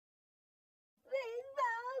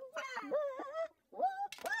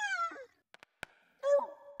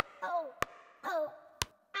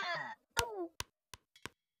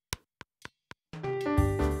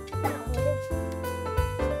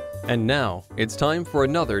And now, it's time for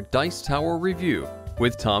another Dice Tower review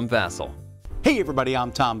with Tom Vasel. Hey everybody,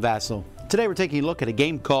 I'm Tom Vasel. Today we're taking a look at a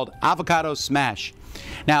game called Avocado Smash.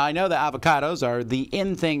 Now I know that avocados are the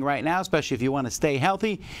in thing right now, especially if you want to stay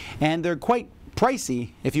healthy, and they're quite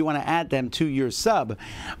pricey if you want to add them to your sub.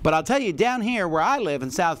 But I'll tell you, down here where I live in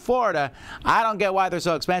South Florida, I don't get why they're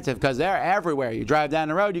so expensive, because they're everywhere. You drive down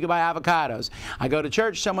the road, you can buy avocados. I go to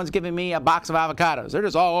church, someone's giving me a box of avocados. They're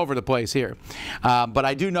just all over the place here. But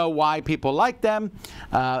I do know why people like them.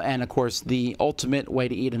 And of course, the ultimate way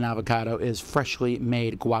to eat an avocado is freshly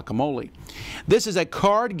made guacamole. This is a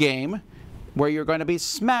card game where you're going to be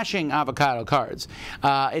smashing avocado cards.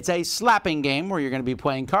 It's a slapping game where you're going to be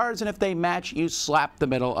playing cards, and if they match, you slap the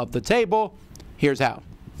middle of the table. Here's how.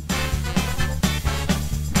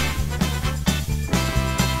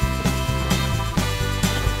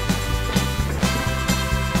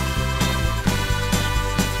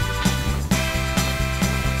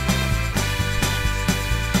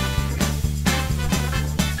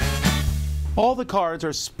 All the cards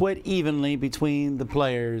are split evenly between the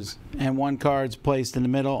players, and one card's placed in the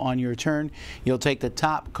middle. On your turn, you'll take the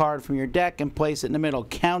top card from your deck and place it in the middle,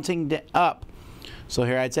 counting up. So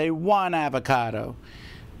here I'd say 1 avocado,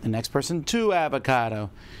 the next person 2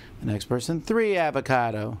 avocado, the next person 3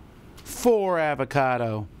 avocado, 4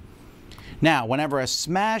 avocado. Now, whenever a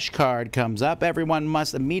smash card comes up, everyone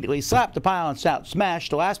must immediately slap the pile and shout smash.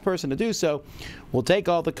 The last person to do so will take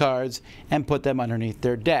all the cards and put them underneath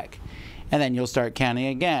their deck. And then you'll start counting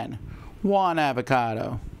again. 1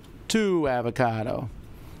 avocado, 2 avocado,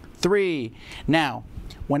 3. Now,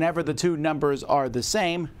 whenever the two numbers are the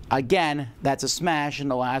same, again, that's a smash, and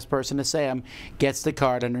the last person to say them gets the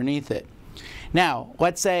card underneath it. Now,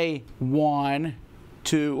 let's say 1,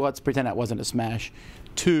 2, let's pretend that wasn't a smash,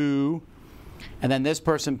 2, and then this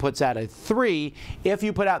person puts out a 3. If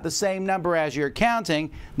you put out the same number as you're counting,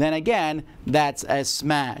 then again, that's a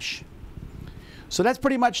smash. So that's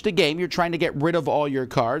pretty much the game. You're trying to get rid of all your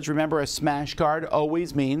cards. Remember, a smash card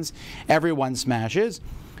always means everyone smashes.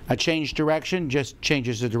 A change direction just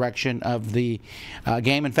changes the direction of the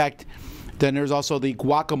game. In fact, then there's also the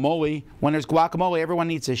guacamole. When there's guacamole, everyone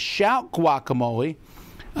needs to shout guacamole.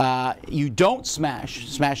 You don't smash.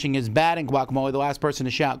 Smashing is bad in guacamole. The last person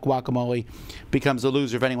to shout guacamole becomes the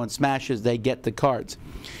loser. If anyone smashes, they get the cards.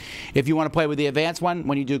 If you want to play with the advanced one,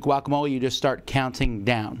 when you do guacamole, you just start counting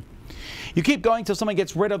down. You keep going till someone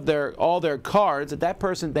gets rid of all their cards. That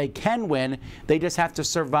person, they can win. They just have to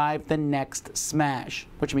survive the next smash,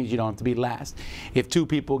 which means you don't have to be last. If 2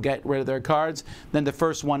 people get rid of their cards, then the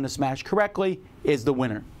first one to smash correctly is the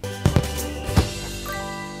winner.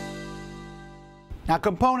 Now,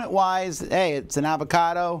 component-wise, hey, it's an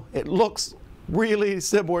avocado. It looks really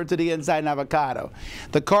similar to the inside of an avocado.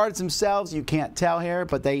 The cards themselves, you can't tell here,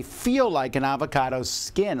 but they feel like an avocado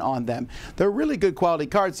skin on them. They're really good quality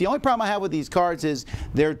cards. The only problem I have with these cards is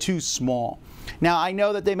they're too small. Now, I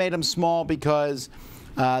know that they made them small because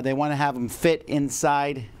they want to have them fit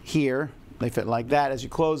inside here. They fit like that as you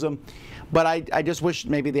close them. But I just wish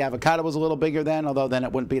maybe the avocado was a little bigger then, although then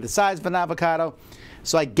it wouldn't be the size of an avocado.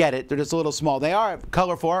 So I get it. They're just a little small. They are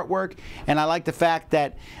colorful artwork, and I like the fact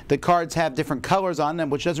that the cards have different colors on them,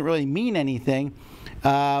 which doesn't really mean anything.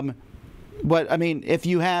 But, I mean, if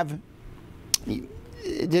you have,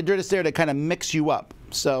 they're just there to kind of mix you up.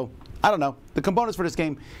 So, I don't know. The components for this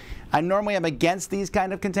game, I normally am against these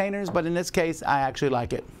kind of containers, but in this case, I actually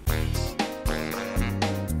like it.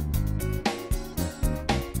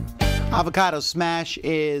 Avocado Smash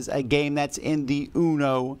is a game that's in the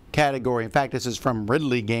Uno category. In fact, this is from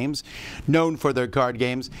Ridley Games, known for their card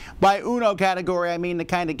games. By Uno category, I mean the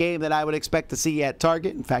kind of game that I would expect to see at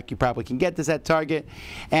Target. In fact, you probably can get this at Target.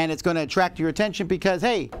 And it's going to attract your attention because,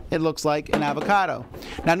 hey, it looks like an avocado.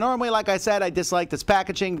 Now, normally, like I said, I dislike this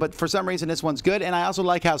packaging, but for some reason, this one's good. And I also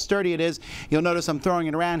like how sturdy it is. You'll notice I'm throwing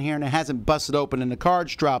it around here, and it hasn't busted open, and the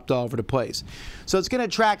cards dropped all over the place. So it's going to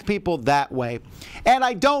attract people that way. And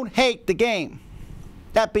I don't hate the game.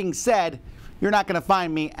 That being said, you're not going to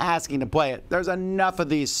find me asking to play it. There's enough of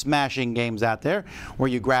these smashing games out there where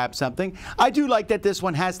you grab something. I do like that this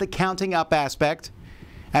one has the counting up aspect.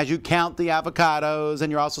 As you count the avocados,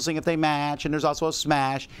 and you're also seeing if they match, and there's also a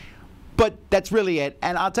smash. But that's really it.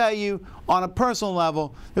 And I'll tell you, on a personal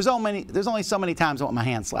level, there's only so many times I want my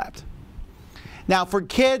hand slapped. Now, for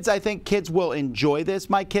kids, I think kids will enjoy this.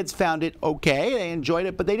 My kids found it okay. They enjoyed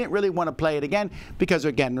it, but they didn't really want to play it again because,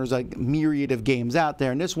 again, there's a myriad of games out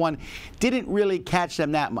there, and this one didn't really catch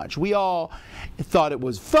them that much. We all thought it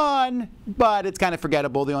was fun, but it's kind of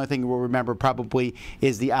forgettable. The only thing we'll remember probably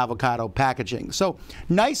is the avocado packaging. So,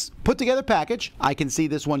 nice put-together package. I can see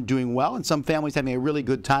this one doing well, and some families having a really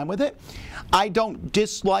good time with it. I don't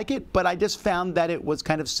dislike it, but I just found that it was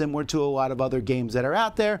kind of similar to a lot of other games that are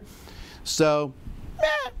out there. So,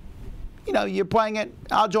 you know, you're playing it.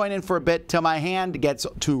 I'll join in for a bit till my hand gets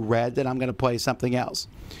too red, then I'm going to play something else.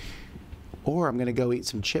 Or I'm going to go eat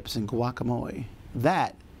some chips and guacamole.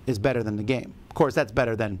 That is better than the game. Of course, that's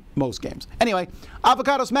better than most games. Anyway,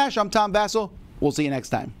 Avocado Smash, I'm Tom Vasel. We'll see you next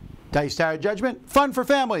time. Dice Tower Judgment, fun for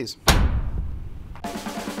families.